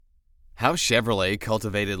How Chevrolet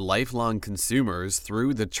cultivated lifelong consumers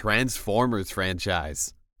through the Transformers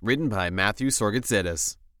franchise. Written by Matthew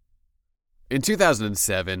Sorgatsidis. In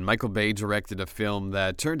 2007, Michael Bay directed a film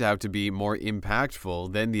that turned out to be more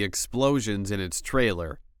impactful than the explosions in its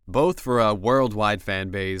trailer, both for a worldwide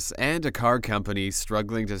fan base and a car company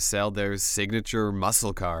struggling to sell their signature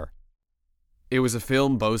muscle car. It was a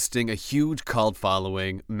film boasting a huge cult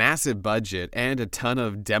following, massive budget, and a ton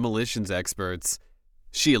of demolitions experts.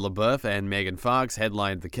 Shia LaBeouf and Megan Fox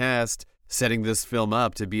headlined the cast, setting this film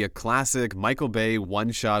up to be a classic Michael Bay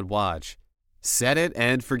one-shot watch. Set it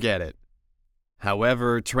and forget it.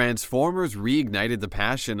 However, Transformers reignited the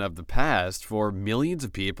passion of the past for millions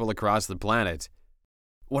of people across the planet.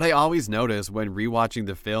 What I always notice when rewatching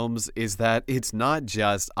the films is that it's not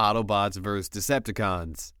just Autobots vs.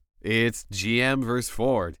 Decepticons. It's GM vs.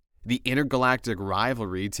 Ford. The intergalactic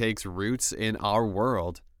rivalry takes roots in our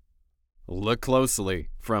world. Look closely,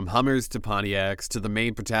 from Hummers to Pontiacs to the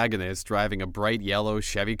main protagonist driving a bright yellow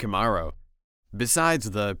Chevy Camaro.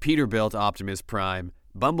 Besides the Peterbilt Optimus Prime,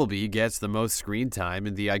 Bumblebee gets the most screen time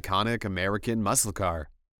in the iconic American muscle car.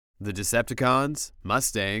 The Decepticons,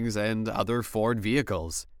 Mustangs, and other Ford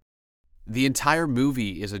vehicles. The entire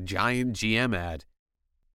movie is a giant GM ad.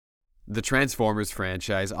 The Transformers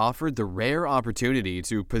franchise offered the rare opportunity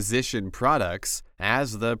to position products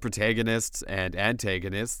as the protagonists and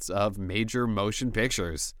antagonists of major motion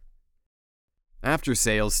pictures. After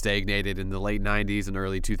sales stagnated in the late 90s and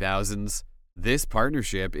early 2000s, this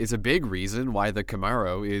partnership is a big reason why the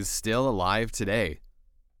Camaro is still alive today.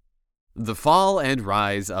 The fall and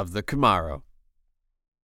rise of the Camaro.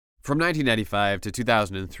 From 1995 to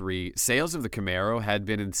 2003, sales of the Camaro had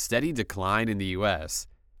been in steady decline in the U.S.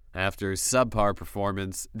 After subpar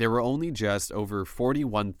performance, there were only just over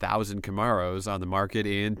 41,000 Camaros on the market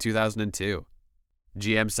in 2002.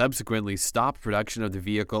 GM subsequently stopped production of the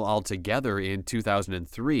vehicle altogether in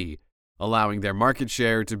 2003, allowing their market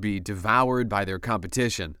share to be devoured by their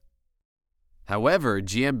competition. However,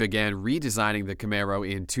 GM began redesigning the Camaro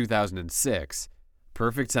in 2006,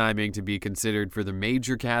 perfect timing to be considered for the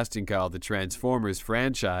major casting call the Transformers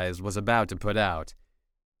franchise was about to put out.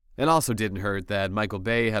 It also didn't hurt that Michael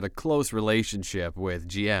Bay had a close relationship with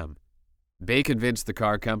GM. Bay convinced the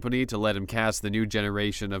car company to let him cast the new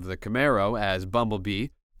generation of the Camaro as Bumblebee,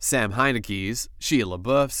 Sam Heineke's, Shia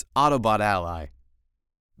LaBeouf's Autobot ally.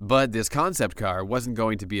 But this concept car wasn't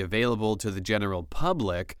going to be available to the general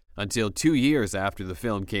public until 2 years after the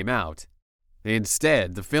film came out.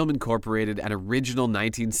 Instead, the film incorporated an original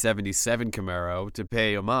 1977 Camaro to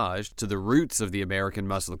pay homage to the roots of the American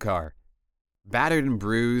muscle car. Battered and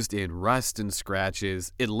bruised in rust and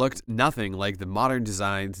scratches, it looked nothing like the modern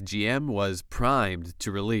designs GM was primed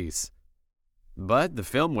to release. But the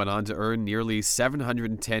film went on to earn nearly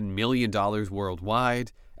 $710 million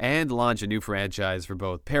worldwide and launch a new franchise for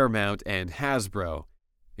both Paramount and Hasbro.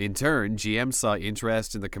 In turn, GM saw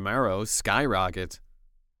interest in the Camaro skyrocket.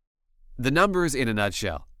 The numbers in a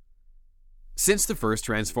nutshell. Since the first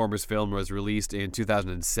Transformers film was released in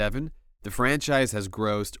 2007, the franchise has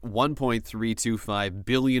grossed $1.325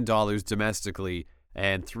 billion domestically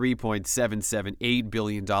and $3.778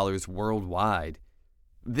 billion worldwide.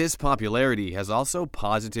 This popularity has also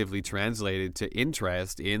positively translated to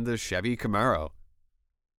interest in the Chevy Camaro.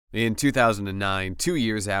 In 2009, 2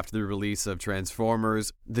 years after the release of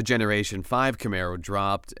Transformers, the Generation 5 Camaro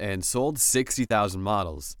dropped and sold 60,000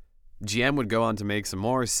 models. GM would go on to make some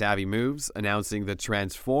more savvy moves, announcing the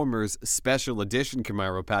Transformers Special Edition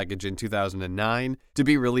Camaro package in 2009 to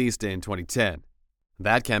be released in 2010.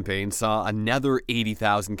 That campaign saw another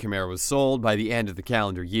 80,000 Camaros sold by the end of the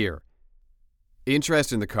calendar year.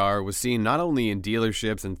 Interest in the car was seen not only in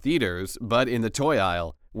dealerships and theaters, but in the toy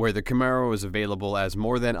aisle, where the Camaro was available as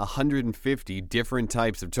more than 150 different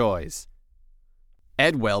types of toys.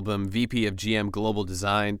 Ed Welbom, VP of GM Global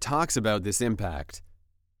Design, talks about this impact.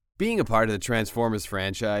 Being a part of the Transformers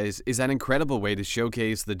franchise is an incredible way to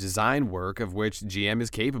showcase the design work of which GM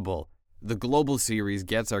is capable. The Global Series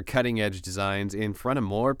gets our cutting-edge designs in front of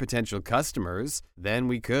more potential customers than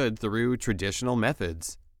we could through traditional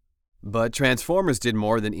methods. But Transformers did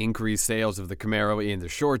more than increase sales of the Camaro in the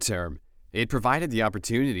short term. It provided the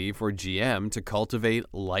opportunity for GM to cultivate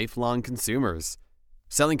lifelong consumers.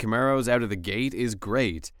 Selling Camaros out of the gate is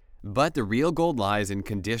great, but the real gold lies in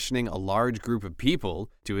conditioning a large group of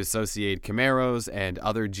people to associate Camaros and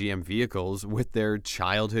other GM vehicles with their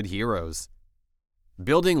childhood heroes.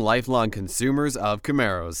 Building lifelong consumers of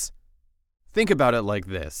Camaros. Think about it like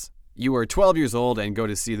this. You are 12 years old and go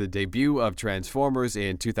to see the debut of Transformers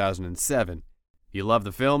in 2007. You love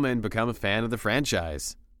the film and become a fan of the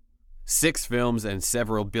franchise. 6 films and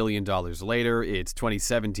several billion dollars later, it's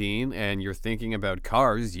 2017, and you're thinking about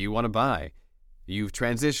cars you want to buy. You've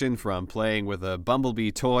transitioned from playing with a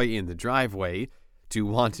Bumblebee toy in the driveway to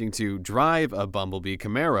wanting to drive a Bumblebee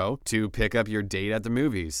Camaro to pick up your date at the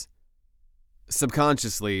movies.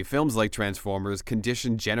 Subconsciously, films like Transformers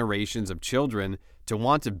condition generations of children to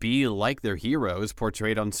want to be like their heroes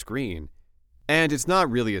portrayed on screen. And it's not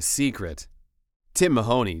really a secret. Tim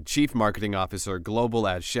Mahoney, Chief Marketing Officer Global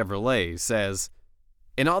at Chevrolet, says,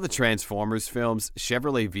 "In all the Transformers films,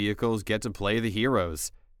 Chevrolet vehicles get to play the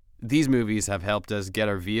heroes. These movies have helped us get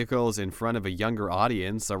our vehicles in front of a younger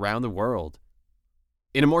audience around the world."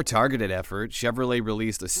 In a more targeted effort, Chevrolet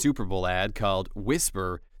released a Super Bowl ad called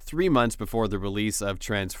Whisper 3 months before the release of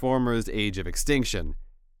Transformers: Age of Extinction.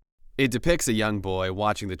 It depicts a young boy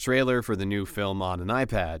watching the trailer for the new film on an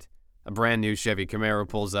iPad. A brand new Chevy Camaro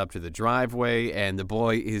pulls up to the driveway, and the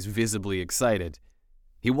boy is visibly excited.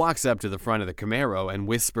 He walks up to the front of the Camaro and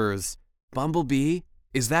whispers, "Bumblebee,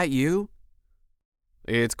 is that you?"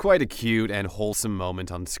 It's quite a cute and wholesome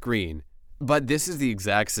moment on screen. But this is the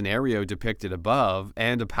exact scenario depicted above,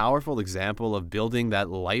 and a powerful example of building that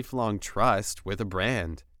lifelong trust with a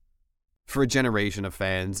brand. For a generation of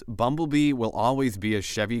fans, Bumblebee will always be a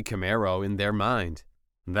Chevy Camaro in their mind.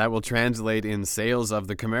 That will translate in sales of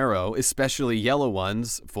the Camaro, especially yellow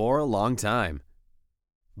ones, for a long time.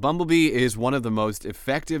 Bumblebee is one of the most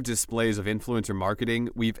effective displays of influencer marketing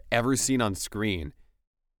we've ever seen on screen.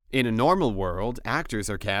 In a normal world, actors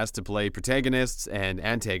are cast to play protagonists and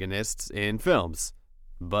antagonists in films.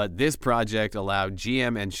 But this project allowed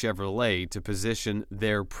GM and Chevrolet to position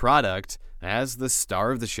their product as the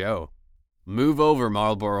star of the show. Move over,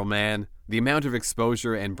 Marlboro Man. The amount of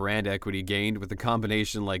exposure and brand equity gained with a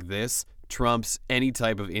combination like this trumps any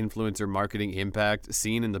type of influencer marketing impact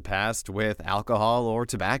seen in the past with alcohol or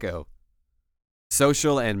tobacco.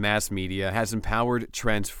 Social and mass media has empowered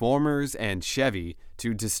Transformers and Chevy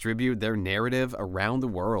to distribute their narrative around the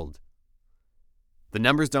world. The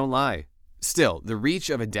numbers don't lie. Still, the reach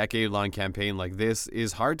of a decade-long campaign like this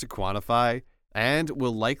is hard to quantify and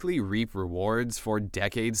will likely reap rewards for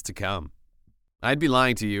decades to come. I'd be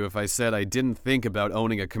lying to you if I said I didn't think about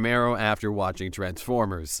owning a Camaro after watching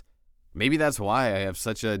Transformers. Maybe that's why I have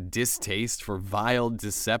such a distaste for vile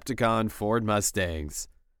Decepticon Ford Mustangs.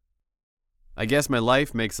 I guess my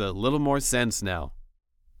life makes a little more sense now.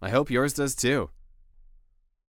 I hope yours does too.